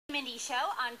Mindy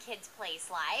show on Kids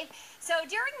Place Live. So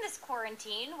during this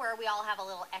quarantine where we all have a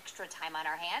little extra time on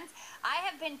our hands, I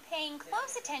have been paying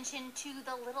close attention to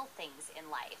the little things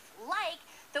in life, like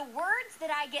the words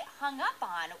that I get hung up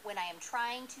on when I am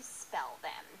trying to spell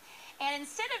them. And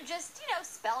instead of just,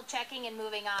 spell checking and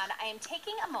moving on, I am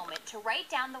taking a moment to write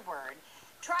down the word,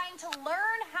 trying to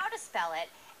learn how to spell it,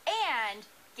 and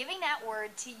giving that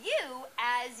word to you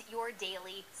as your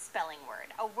daily spelling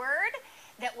word. A word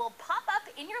that will pop up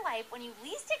in your life when you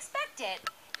least expect it,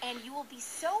 and you will be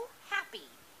so happy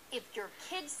if your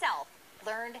kid self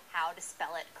learned how to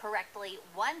spell it correctly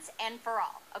once and for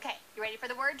all. Okay, you ready for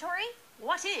the word, Tori?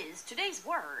 What is today's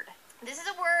word? This is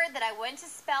a word that I went to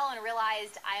spell and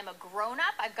realized I am a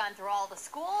grown-up. I've gone through all the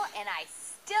school, and I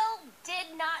still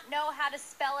did not know how to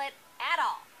spell it at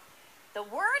all. The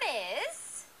word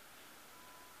is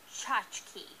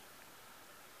tchotchke.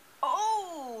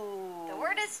 Oh! The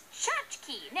word is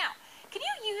tchotchke. Now, can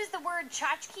you use the word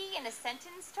tchotchke in a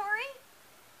sentence, Tori?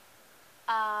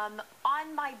 On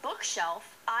my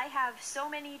bookshelf, I have so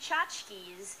many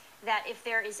tchotchkes that if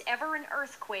there is ever an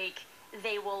earthquake,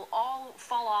 they will all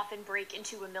fall off and break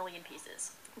into a million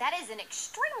pieces. That is an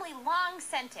extremely long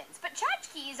sentence, but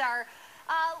tchotchkes are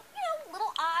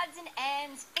little odds and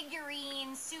ends,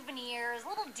 figurines, souvenirs,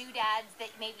 little doodads that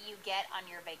maybe you get on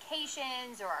your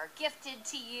vacations or are gifted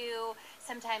to you.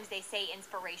 Sometimes they say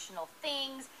inspirational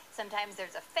things. Sometimes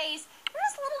there's a face. They're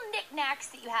just little knickknacks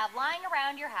that you have lying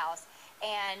around your house,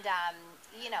 and,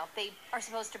 they are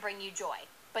supposed to bring you joy,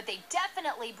 but they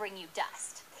definitely bring you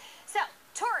dust. So,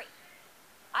 Tori,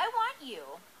 I want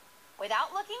you,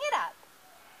 without looking it up,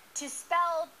 to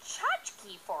spell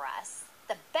tchotchke for us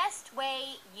the best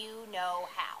way you know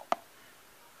how.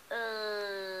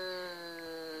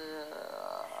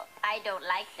 I don't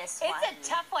like this one. It's a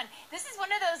tough one. This is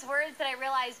one of those words that I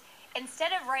realized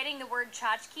instead of writing the word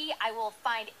tchotchke, I will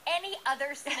find any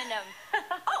other synonym.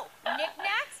 Oh,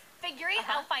 knickknacks, figurine,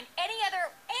 I'll find any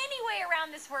way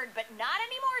around this word, but not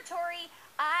anymore, Tori.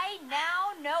 I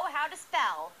now know how to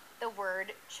spell the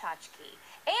word tchotchke.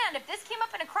 And if this came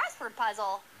up in a crossword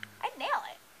puzzle, I'd nail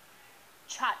it.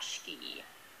 Tchotchke.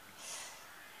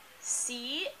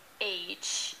 CHOTCHSKY?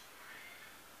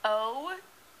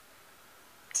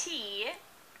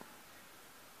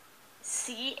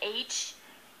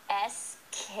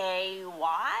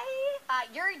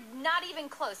 You're not even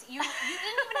close. You didn't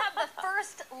even have the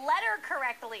first letter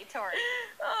correctly, Tori.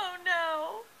 Oh,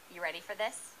 no. You ready for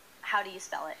this? How do you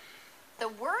spell it? The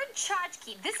word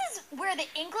tchotchke, this is where the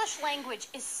English language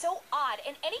is so odd,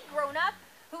 and any grown-up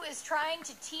who is trying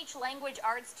to teach language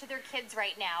arts to their kids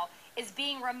right now is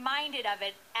being reminded of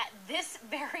it at this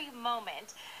very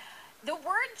moment. The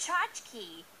word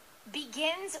tchotchke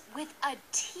begins with a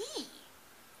T.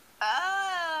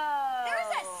 Oh.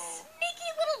 There's a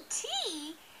sneaky little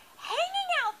T hanging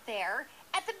out there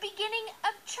at the beginning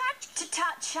of tchotchke.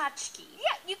 Tchotchke.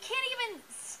 Yeah, you can't even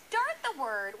start the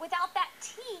word without that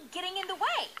T getting in the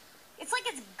way. It's like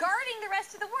it's guarding the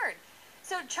rest of the word.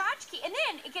 So tchotchke, and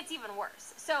then it gets even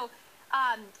worse. So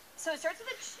it starts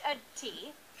with a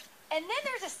T, and then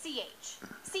there's a CH.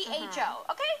 CHO.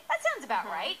 Okay, that sounds about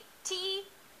right. T,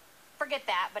 forget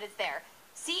that, but it's there.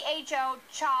 CHO,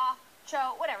 cha,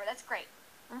 cho, whatever, that's great.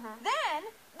 Then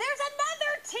there's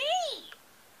another T.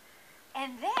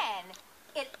 And then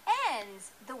it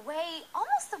ends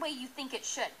almost the way you think it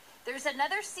should. There's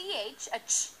another CH, a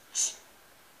ch,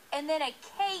 and then a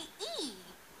KE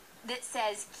that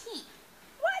says key.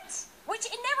 What? Which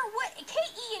it never would.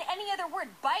 K-E in any other word.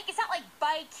 Bike, it's not like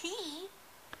bike-key.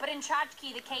 But in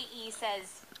tchotchke, the K-E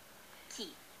says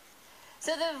key.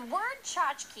 So the word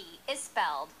tchotchke is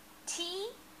spelled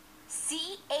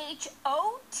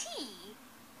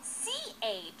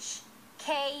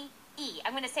T-C-H-O-T-C-H-K-E.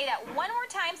 I'm going to say that one more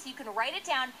time so you can write it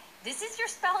down. This is your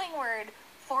spelling word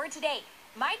for today.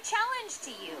 My challenge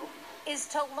to you is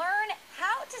to learn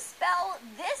how to spell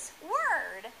this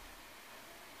word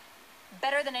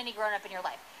better than any grown-up in your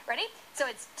life. Ready? So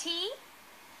it's T-C-H-O-T-C-H-K-E.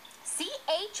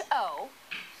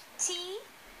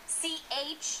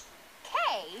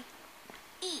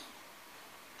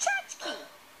 Tchotchke.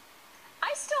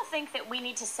 I still think that we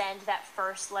need to send that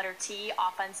first letter T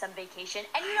off on some vacation.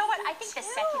 And you know what? I think the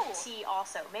second T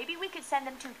also. Maybe we could send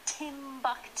them to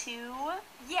Timbuktu.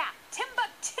 Yeah,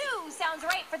 Timbuktu sounds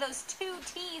right for those two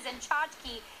T's in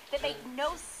tchotchke that make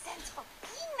no sense for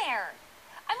being there.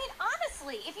 I mean,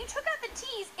 honestly, if you took out the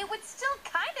T's, it would still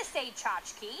kind of say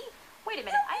tchotchke. Wait a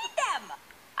minute. I read them.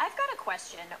 I've got a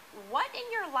question. What in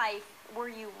your life were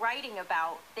you writing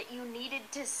about that you needed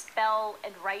to spell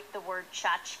and write the word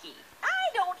tchotchke?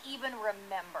 I don't even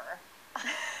remember.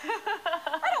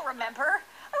 I don't remember.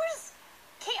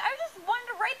 I just wanted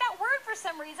to write that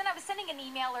some reason. I was sending an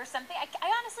email or something. I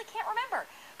honestly can't remember.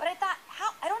 But I thought,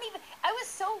 I was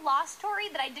so lost, Tori,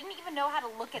 that I didn't even know how to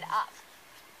look it up.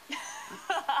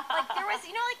 Like there was,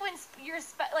 like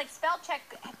when spell check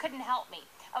couldn't help me.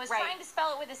 I was trying to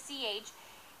spell it with a CH.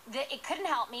 It couldn't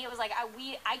help me. It was like,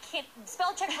 I can't,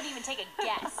 spell check wouldn't even take a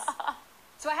guess.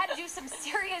 So I had to do some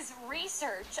serious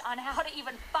research on how to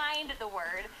even find the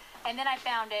word. And then I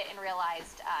found it and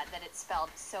realized that it's spelled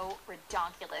so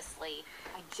redonkulously.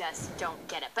 I just don't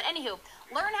get it. But anywho,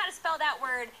 learn how to spell that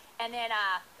word, and then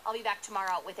I'll be back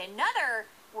tomorrow with another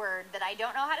word that I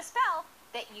don't know how to spell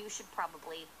that you should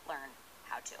probably learn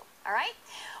how to. All right?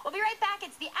 We'll be right back.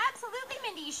 It's the Absolutely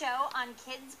Mindy Show on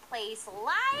Kids Place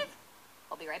Live.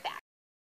 We'll be right back.